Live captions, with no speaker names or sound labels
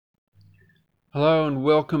Hello and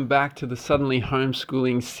welcome back to the Suddenly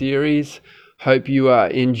Homeschooling series. Hope you are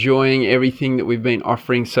enjoying everything that we've been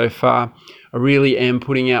offering so far. I really am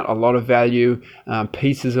putting out a lot of value,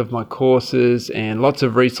 pieces of my courses and lots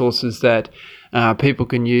of resources that people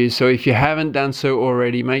can use. So if you haven't done so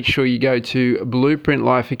already, make sure you go to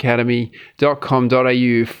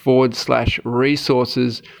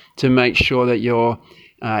blueprintlifeacademy.com.au/resources to make sure that you're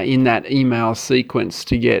in that email sequence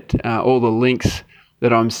to get all the links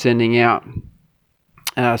that I'm sending out.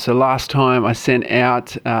 So last time I sent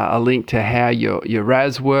out a link to how your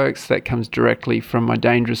RAS works. That comes directly from my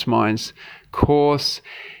Dangerous Minds course.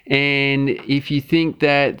 And if you think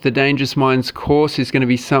that the Dangerous Minds course is going to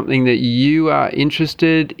be something that you are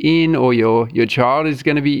interested in, or your child is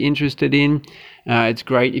going to be interested in, it's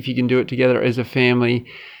great if you can do it together as a family.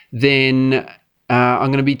 Then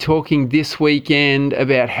I'm going to be talking this weekend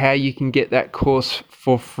about how you can get that course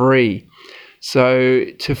for free. So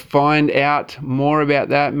to find out more about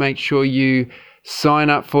that, make sure you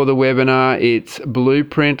sign up for the webinar. It's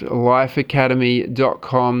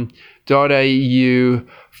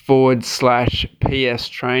blueprintlifeacademy.com.au/PS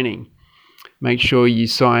training. Make sure you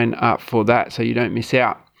sign up for that so you don't miss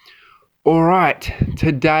out. All right,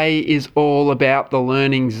 today is all about the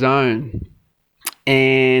learning zone.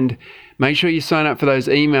 And make sure you sign up for those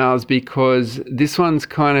emails because this one's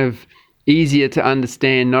kind of easier to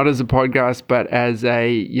understand, not as a podcast, but as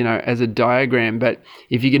a diagram. But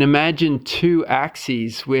if you can imagine two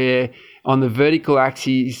axes where on the vertical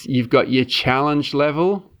axis, you've got your challenge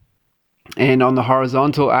level, and on the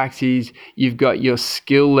horizontal axis, you've got your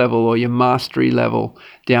skill level or your mastery level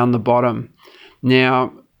down the bottom.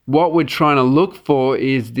 Now, what we're trying to look for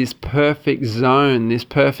is this perfect zone, this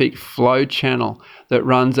perfect flow channel that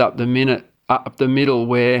runs up the middle,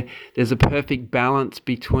 where there's a perfect balance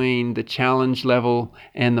between the challenge level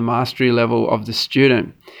and the mastery level of the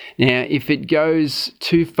student. Now, if it goes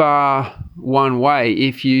too far one way,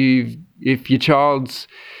 if your child's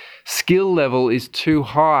skill level is too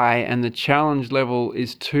high and the challenge level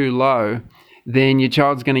is too low, then your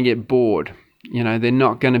child's going to get bored. They're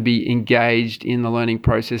not going to be engaged in the learning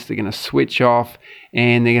process. They're going to switch off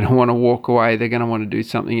and they're going to want to walk away. They're going to want to do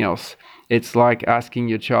something else. It's like asking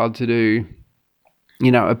your child to do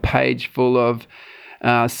a page full of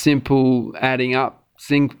simple adding up,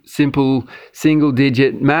 simple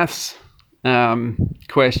single-digit maths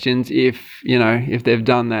questions. If they've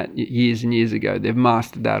done that years and years ago, they've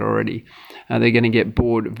mastered that already. They're going to get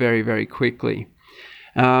bored very, very quickly.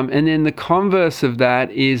 And then the converse of that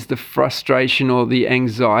is the frustration or the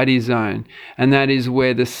anxiety zone, and that is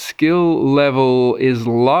where the skill level is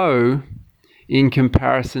low in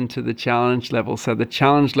comparison to the challenge level. So the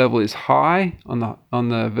challenge level is high on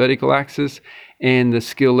the vertical axis and the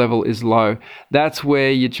skill level is low. That's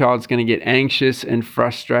where your child's going to get anxious and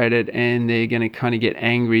frustrated, and they're going to kind of get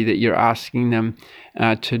angry that you're asking them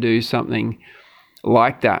to do something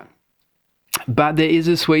like that. But there is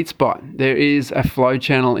a sweet spot. There is a flow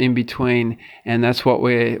channel in between, and that's what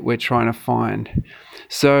we're trying to find.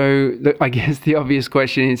 So I guess the obvious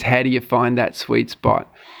question is, how do you find that sweet spot?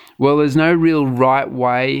 Well, there's no real right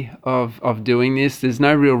way of doing this. There's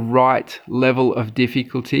no real right level of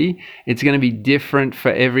difficulty. It's going to be different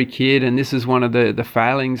for every kid, and this is one of the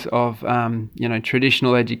failings of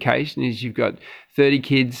traditional education. Is you've got 30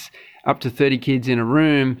 kids, up to 30 kids in a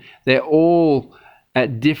room. They're all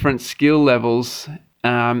at different skill levels,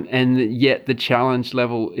 and yet the challenge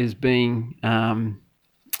level is being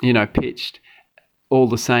pitched all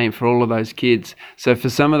the same for all of those kids. So for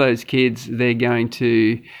some of those kids, they're going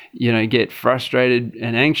to get frustrated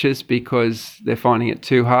and anxious because they're finding it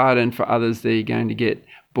too hard, and for others they're going to get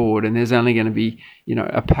bored, and there's only going to be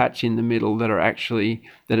a patch in the middle that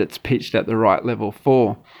it's pitched at the right level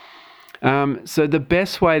for. So the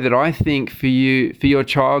best way that I think for your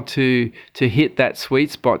child to hit that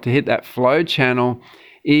sweet spot, to hit that flow channel,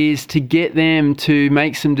 is to get them to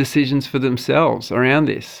make some decisions for themselves around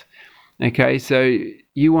this. Okay, so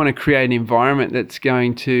you want to create an environment that's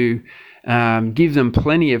going to give them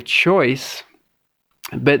plenty of choice,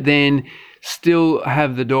 but then still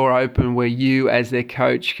have the door open where you as their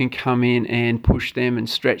coach can come in and push them and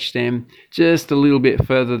stretch them just a little bit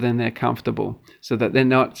further than they're comfortable, so that they're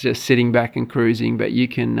not just sitting back and cruising, but you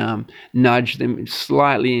can nudge them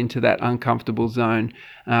slightly into that uncomfortable zone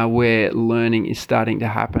where learning is starting to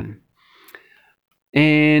happen.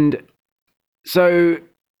 And so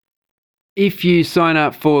if you sign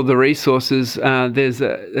up for the resources, there's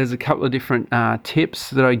a couple of different tips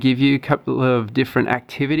that I give you, a couple of different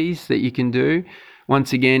activities that you can do.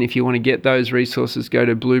 Once again, if you want to get those resources, go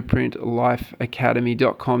to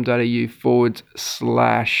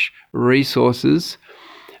blueprintlifeacademy.com.au/resources.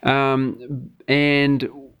 And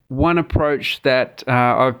one approach that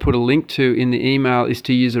I've put a link to in the email is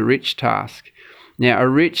to use a rich task. Now, a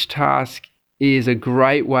rich task is a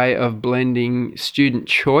great way of blending student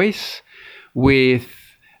choice with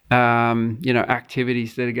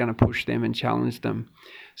activities that are going to push them and challenge them.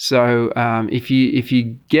 So if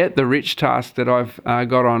you get the rich task that I've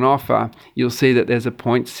got on offer, you'll see that there's a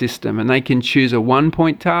point system, and they can choose a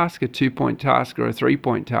 1-point task, a 2-point task, or a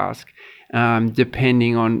 3-point task,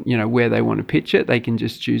 depending on where they want to pitch it. They can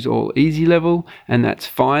just choose all easy level, and that's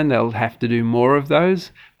fine. They'll have to do more of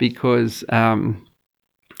those because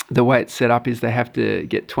the way it's set up is they have to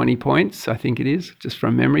get 20 points. I think it is, just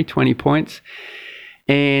from memory, 20 points.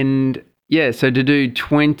 And yeah, so to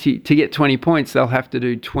get 20 points, they'll have to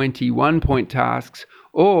do 21-point tasks,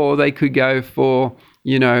 or they could go for a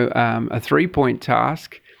 3-point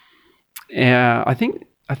task. I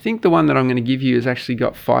think the one that I'm going to give you has actually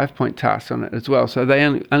got 5-point tasks on it as well. So they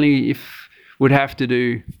only would have to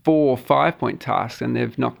do 4 5-point tasks, and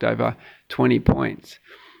they've knocked over 20 points.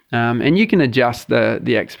 And you can adjust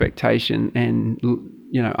the expectation and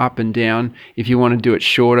up and down. If you want to do it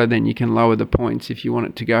shorter, then you can lower the points. If you want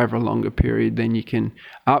it to go over a longer period, then you can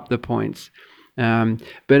up the points.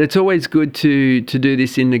 But it's always good to do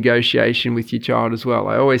this in negotiation with your child as well.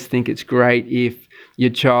 I always think it's great if your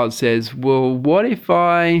child says, well, what if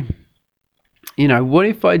I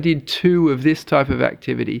did 2 of this type of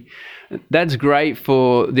activity? That's great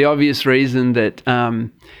for the obvious reason that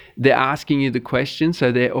they're asking you the question,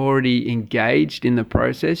 so they're already engaged in the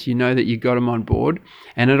process. You know that you got them on board,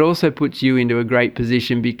 and it also puts you into a great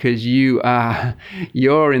position because you're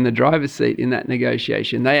in the driver's seat in that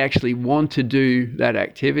negotiation. They actually want to do that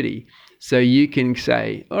activity, so you can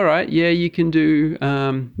say, all right, yeah, you can do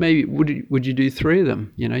maybe would you do 3 of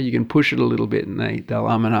them? You can push it a little bit, and they'll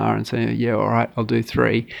and ah and say, yeah, all right, I'll do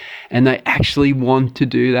 3, and they actually want to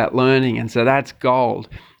do that learning, and so that's gold.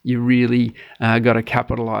 You really got to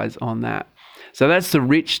capitalize on that. So that's the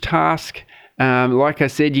rich task. Like I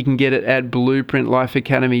said, you can get it at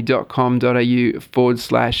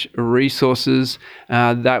blueprintlifeacademy.com.au/resources.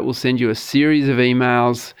 That will send you a series of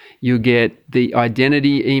emails. You'll get the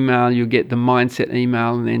identity email, you'll get the mindset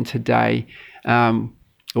email, and then today,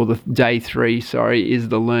 or the day 3, is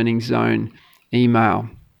the learning zone email.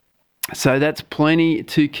 So that's plenty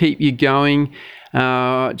to keep you going.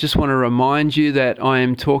 Just want to remind you that I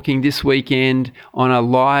am talking this weekend on a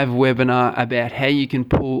live webinar about how you can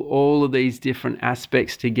pull all of these different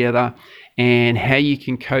aspects together and how you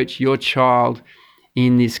can coach your child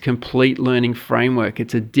in this complete learning framework.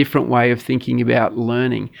 It's a different way of thinking about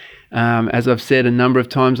learning. As I've said a number of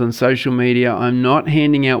times on social media, I'm not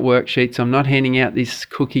handing out worksheets. I'm not handing out this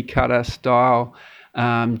cookie cutter style,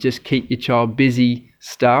 just keep your child busy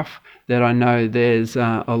stuff that I know there's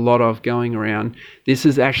a lot of going around. This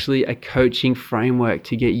is actually a coaching framework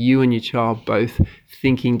to get you and your child both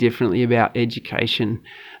thinking differently about education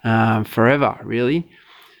forever, really.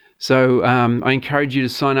 So I encourage you to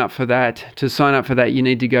sign up for that. To sign up for that, you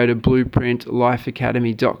need to go to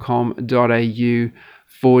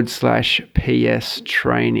blueprintlifeacademy.com.au/PS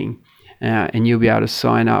training, and you'll be able to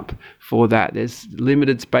sign up for that. There's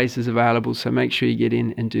limited spaces available, so make sure you get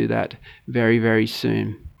in and do that very, very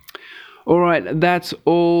soon. All right, that's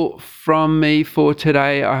all from me for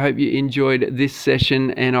today. I hope you enjoyed this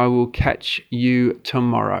session, and I will catch you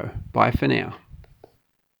tomorrow. Bye for now.